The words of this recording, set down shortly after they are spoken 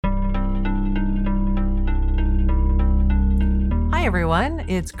Hi everyone,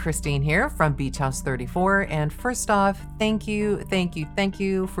 it's Christine here from Beach House 34, and first off, thank you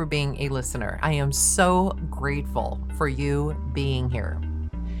for being a listener. I am so grateful for you being here.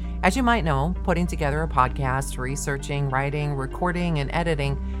 As you might know, putting together a podcast, researching, writing, recording, and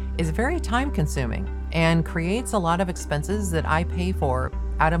editing is very time-consuming and creates a lot of expenses that I pay for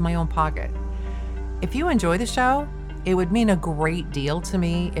out of my own pocket. If you enjoy the show, it would mean a great deal to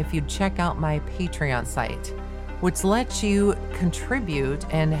me if you'd check out my Patreon site, which lets you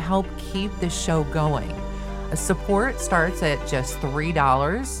contribute and help keep the show going. Support starts at just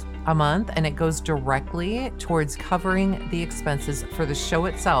 $3 a month, and it goes directly towards covering the expenses for the show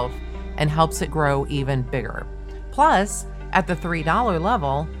itself and helps it grow even bigger. Plus, at the $3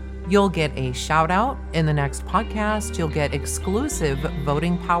 level, you'll get a shout out in the next podcast, you'll get exclusive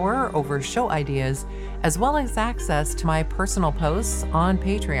voting power over show ideas, as well as access to my personal posts on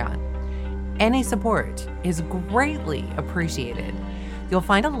Patreon. Any support is greatly appreciated. You'll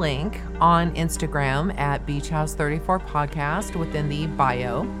find a link on Instagram at Beach House 34 Podcast within the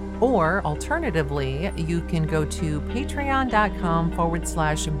bio, or alternatively, you can go to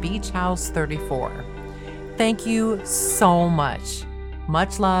patreon.com/Beach House 34. Thank you so much.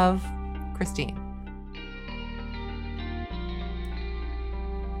 Much love, Christine.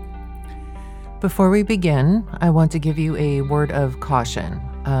 Before we begin, I want to give you a word of caution.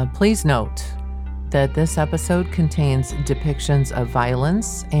 Please note that this episode contains depictions of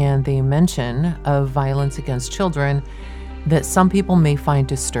violence and the mention of violence against children that some people may find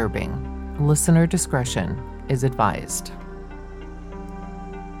disturbing. Listener discretion is advised.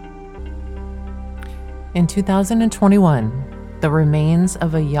 In 2021, the remains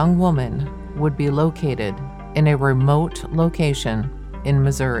of a young woman would be located in a remote location in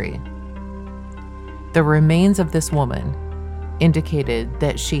Missouri. The remains of this woman indicated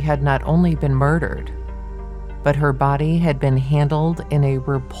that she had not only been murdered, but her body had been handled in a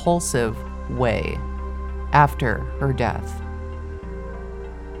repulsive way after her death.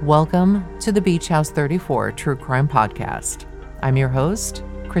 Welcome to the Beach House 34 True Crime Podcast. I'm your host,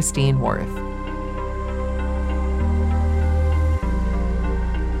 Christine Worth.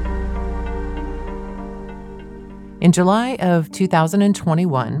 In July of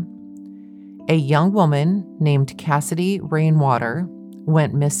 2021, a young woman named Cassidy Rainwater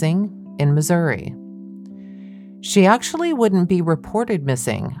went missing in Missouri. She actually wouldn't be reported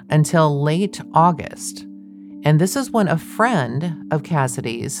missing until late August, and this is when a friend of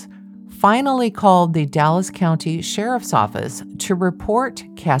Cassidy's finally called the Dallas County Sheriff's Office to report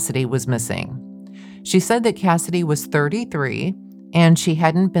Cassidy was missing. She said that Cassidy was 33 and she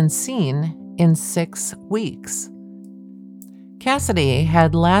hadn't been seen in 6 weeks. Cassidy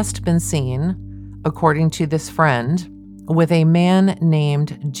had last been seen, according to this friend, with a man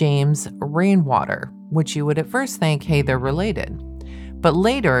named James Rainwater, which you would at first think, hey, they're related. But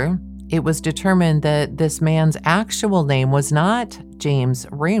later, it was determined that this man's actual name was not James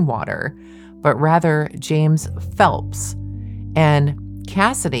Rainwater, but rather James Phelps. And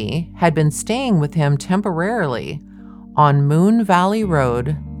Cassidy had been staying with him temporarily on Moon Valley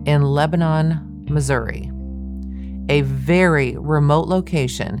Road in Lebanon, Missouri, a very remote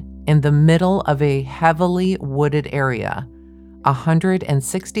location in the middle of a heavily wooded area,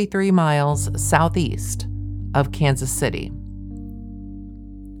 163 miles southeast of Kansas City.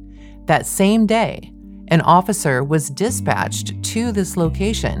 That same day, an officer was dispatched to this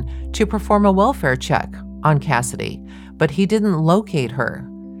location to perform a welfare check on Cassidy, but he didn't locate her.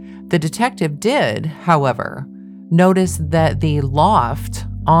 The detective did, however, notice that the loft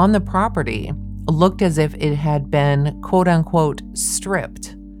on the property looked as if it had been quote-unquote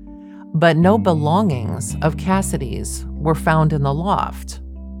stripped, but no belongings of Cassidy's were found in the loft.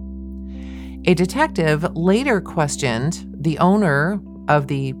 A detective later questioned the owner of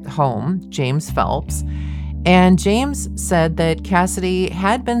the home, James Phelps, and James said that Cassidy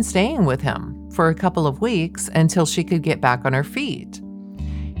had been staying with him for a couple of weeks until she could get back on her feet.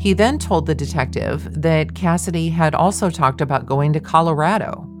 He then told the detective that Cassidy had also talked about going to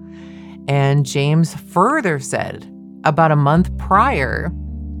Colorado. And James further said about a month prior,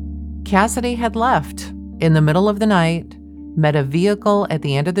 Cassidy had left in the middle of the night, met a vehicle at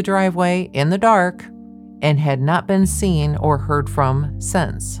the end of the driveway in the dark, and had not been seen or heard from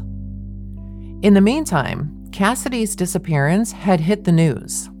since. In the meantime, Cassidy's disappearance had hit the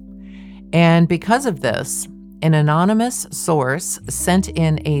news. And because of this, an anonymous source sent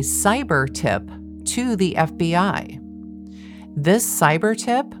in a cyber tip to the FBI. This cyber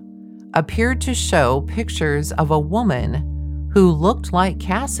tip appeared to show pictures of a woman who looked like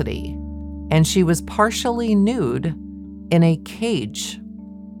Cassidy, and she was partially nude in a cage.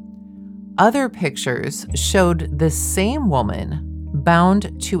 Other pictures showed the same woman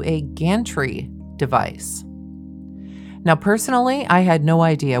bound to a gantry device. Now, personally, I had no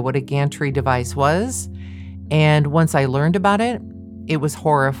idea what a gantry device was, and once I learned about it, it was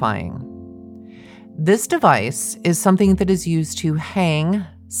horrifying. This device is something that is used to hang,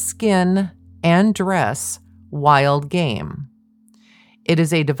 skin, and dress wild game. It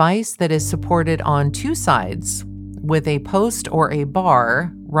is a device that is supported on two sides with a post or a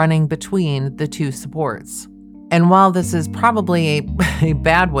bar running between the two supports. And while this is probably a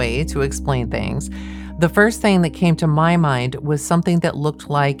bad way to explain things, the first thing that came to my mind was something that looked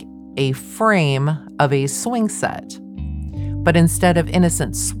like a frame of a swing set. But instead of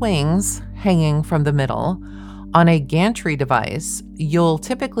innocent swings hanging from the middle, on a gantry device, you'll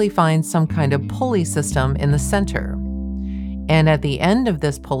typically find some kind of pulley system in the center. And at the end of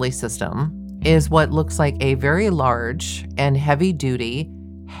this pulley system is what looks like a very large and heavy-duty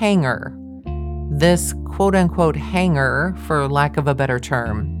hanger. This quote-unquote hanger, for lack of a better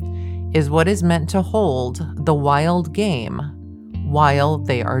term, is what is meant to hold the wild game while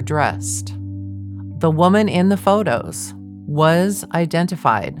they are dressed. The woman in the photos was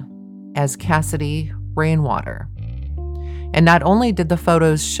identified as Cassidy Rainwater. And not only did the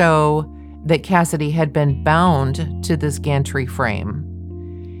photos show that Cassidy had been bound to this gantry frame,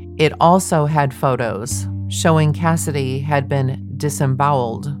 it also had photos showing Cassidy had been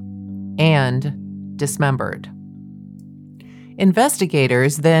disemboweled and dismembered.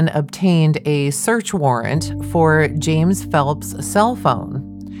 Investigators then obtained a search warrant for James Phelps' cell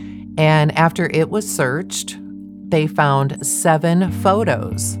phone, and after it was searched, they found 7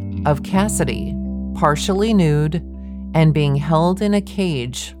 photos of Cassidy partially nude and being held in a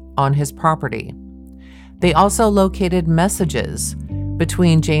cage on his property. They also located messages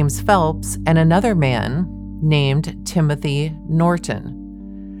between James Phelps and another man named Timothy Norton.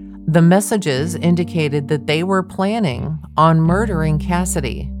 The messages indicated that they were planning on murdering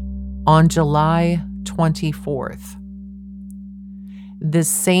Cassidy on July 24th. This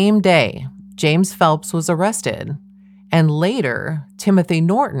same day, James Phelps was arrested, and later, Timothy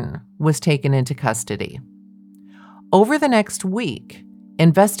Norton was taken into custody. Over the next week,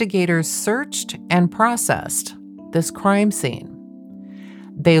 investigators searched and processed this crime scene.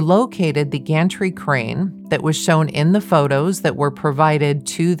 They located the gantry crane that was shown in the photos that were provided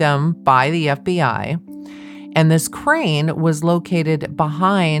to them by the FBI, and this crane was located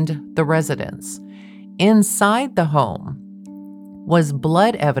behind the residence. Inside the home was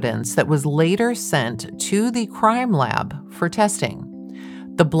blood evidence that was later sent to the crime lab for testing.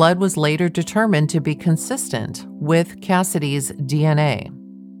 The blood was later determined to be consistent with Cassidy's DNA.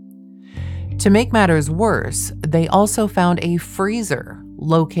 To make matters worse, they also found a freezer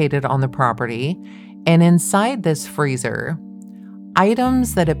located on the property, and inside this freezer,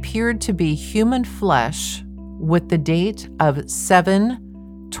 items that appeared to be human flesh with the date of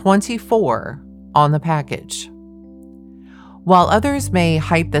 7/24 on the package. While others may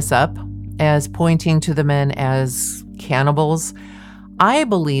hype this up as pointing to the men as cannibals, I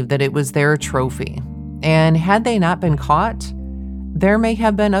believe that it was their trophy, and had they not been caught, there may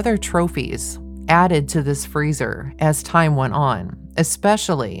have been other trophies added to this freezer as time went on,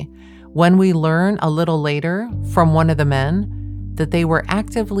 especially when we learn a little later from one of the men that they were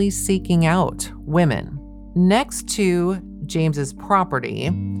actively seeking out women. Next to James's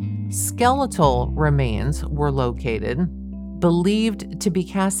property, skeletal remains were located, believed to be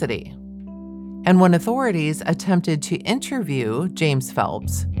Cassidy. And when authorities attempted to interview James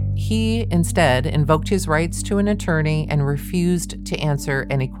Phelps, he instead invoked his rights to an attorney and refused to answer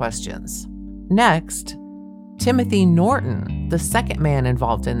any questions. Next, Timothy Norton, the second man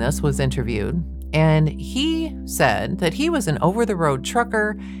involved in this, was interviewed, and he said that he was an over-the-road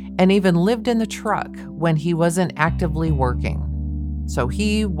trucker and even lived in the truck when he wasn't actively working. So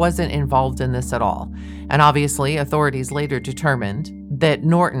he wasn't involved in this at all. And obviously, authorities later determined that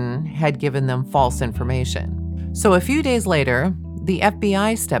Norton had given them false information. So a few days later, the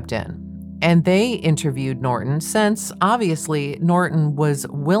FBI stepped in and they interviewed Norton since obviously Norton was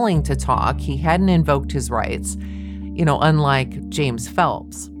willing to talk. He hadn't invoked his rights, unlike James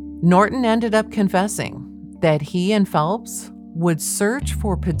Phelps. Norton ended up confessing that he and Phelps would search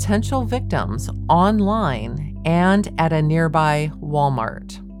for potential victims online and at a nearby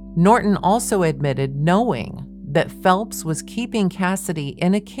Walmart. Norton also admitted knowing that Phelps was keeping Cassidy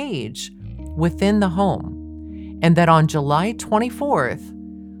in a cage within the home, and that on July 24th,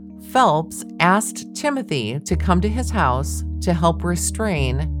 Phelps asked Timothy to come to his house to help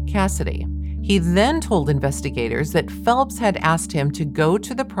restrain Cassidy. He then told investigators that Phelps had asked him to go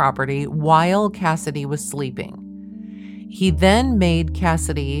to the property while Cassidy was sleeping. He then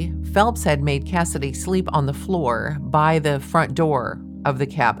Phelps had made Cassidy sleep on the floor by the front door of the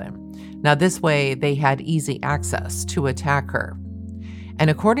cabin. Now, this way they had easy access to attack her. And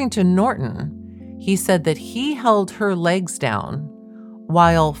according to Norton, he said that he held her legs down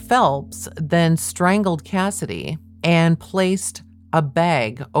while Phelps then strangled Cassidy and placed a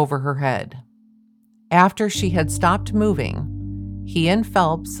bag over her head. After she had stopped moving, he and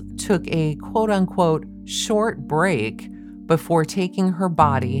Phelps took a quote-unquote short break before taking her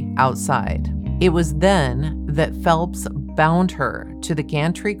body outside. It was then that Phelps bound her to the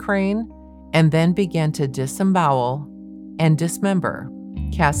gantry crane and then began to disembowel and dismember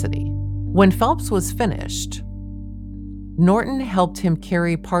Cassidy. When Phelps was finished, Norton helped him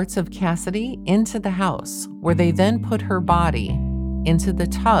carry parts of Cassidy into the house, where they then put her body into the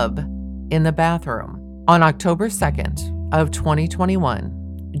tub in the bathroom. On October 2nd of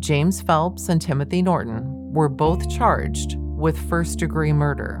 2021, James Phelps and Timothy Norton were both charged with first-degree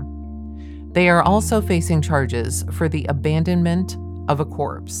murder. They are also facing charges for the abandonment of a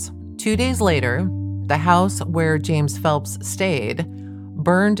corpse. 2 days later, the house where James Phelps stayed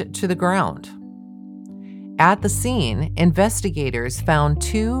burned to the ground. At the scene, investigators found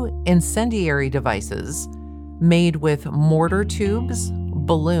 2 incendiary devices made with mortar tubes,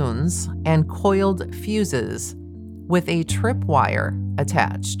 balloons, and coiled fuses with a tripwire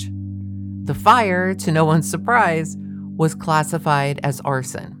attached. The fire, to no one's surprise, was classified as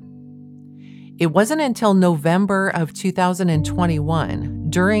arson. It wasn't until November of 2021,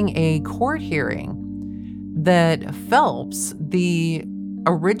 during a court hearing, that Phelps, the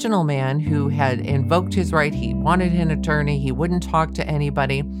original man who had invoked his right, he wanted an attorney, he wouldn't talk to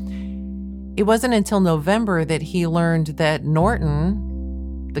anybody. It wasn't until November that he learned that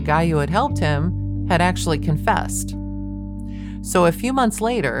Norton, the guy who had helped him, had actually confessed. So a few months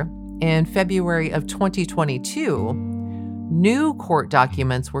later, in February of 2022, new court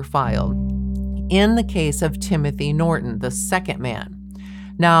documents were filed in the case of Timothy Norton, the second man.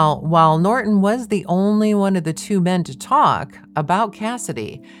 Now, while Norton was the only one of the 2 men to talk about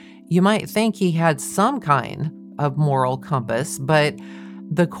Cassidy, you might think he had some kind of moral compass, but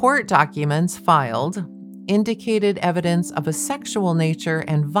the court documents filed indicated evidence of a sexual nature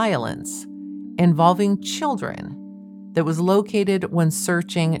and violence involving children that was located when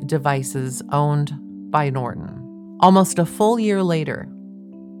searching devices owned by Norton. Almost a full year later,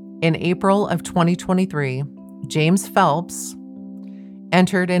 in April of 2023, James Phelps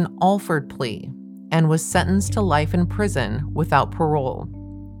entered an Alford plea and was sentenced to life in prison without parole.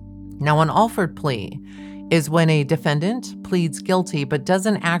 Now, an Alford plea is when a defendant pleads guilty but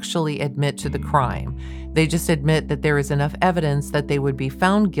doesn't actually admit to the crime. They just admit that there is enough evidence that they would be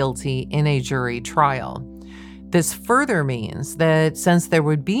found guilty in a jury trial. This further means that since there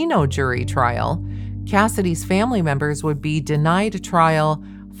would be no jury trial, Cassidy's family members would be denied a trial,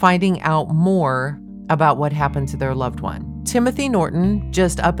 finding out more about what happened to their loved one. Timothy Norton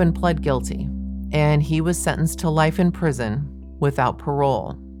just up and pled guilty, and he was sentenced to life in prison without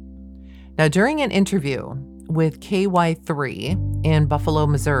parole. Now, during an interview with KY3 in Buffalo,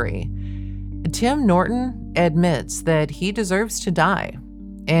 Missouri, Tim Norton admits that he deserves to die,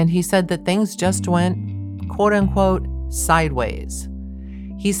 and he said that things just went, quote-unquote, sideways.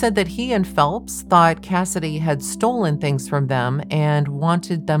 He said that he and Phelps thought Cassidy had stolen things from them and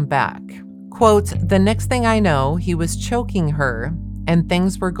wanted them back. Quote, "The next thing I know, he was choking her and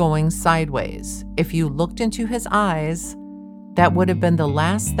things were going sideways. If you looked into his eyes, that would have been the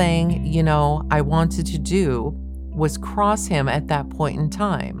last thing, I wanted to do was cross him at that point in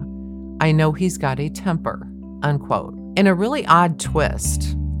time. I know he's got a temper," unquote. In a really odd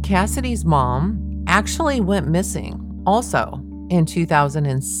twist, Cassidy's mom actually went missing also in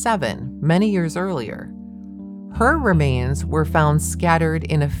 2007, many years earlier. Her remains were found scattered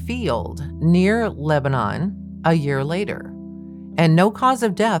in a field near Lebanon a year later, and no cause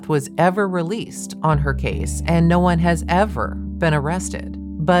of death was ever released on her case, and no one has ever been arrested.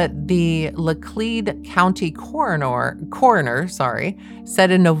 But the Laclede County coroner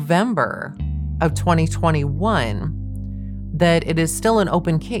said in November of 2021 that it is still an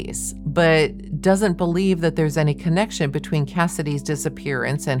open case, but doesn't believe that there's any connection between Cassidy's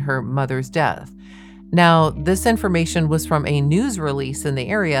disappearance and her mother's death. Now, this information was from a news release in the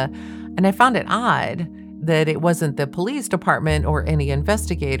area, and I found it odd that it wasn't the police department or any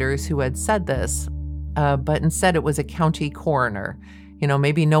investigators who had said this, but instead it was a county coroner.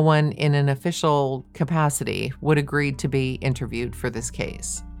 Maybe no one in an official capacity would agree to be interviewed for this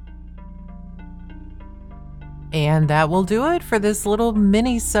case. And that will do it for this little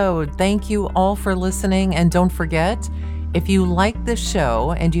mini-sode. Thank you all for listening, and don't forget, if you like this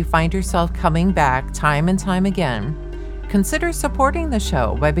show and you find yourself coming back time and time again, consider supporting the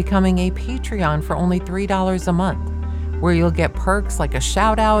show by becoming a Patreon for only $3 a month, where you'll get perks like a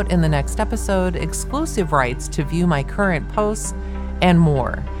shout out in the next episode, exclusive rights to view my current posts, and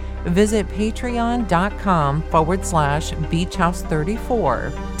more. Visit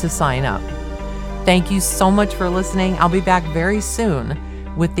patreon.com/beachhouse34 to sign up. Thank you so much for listening. I'll be back very soon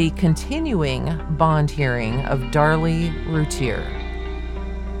with the continuing bond hearing of Darlie Routier.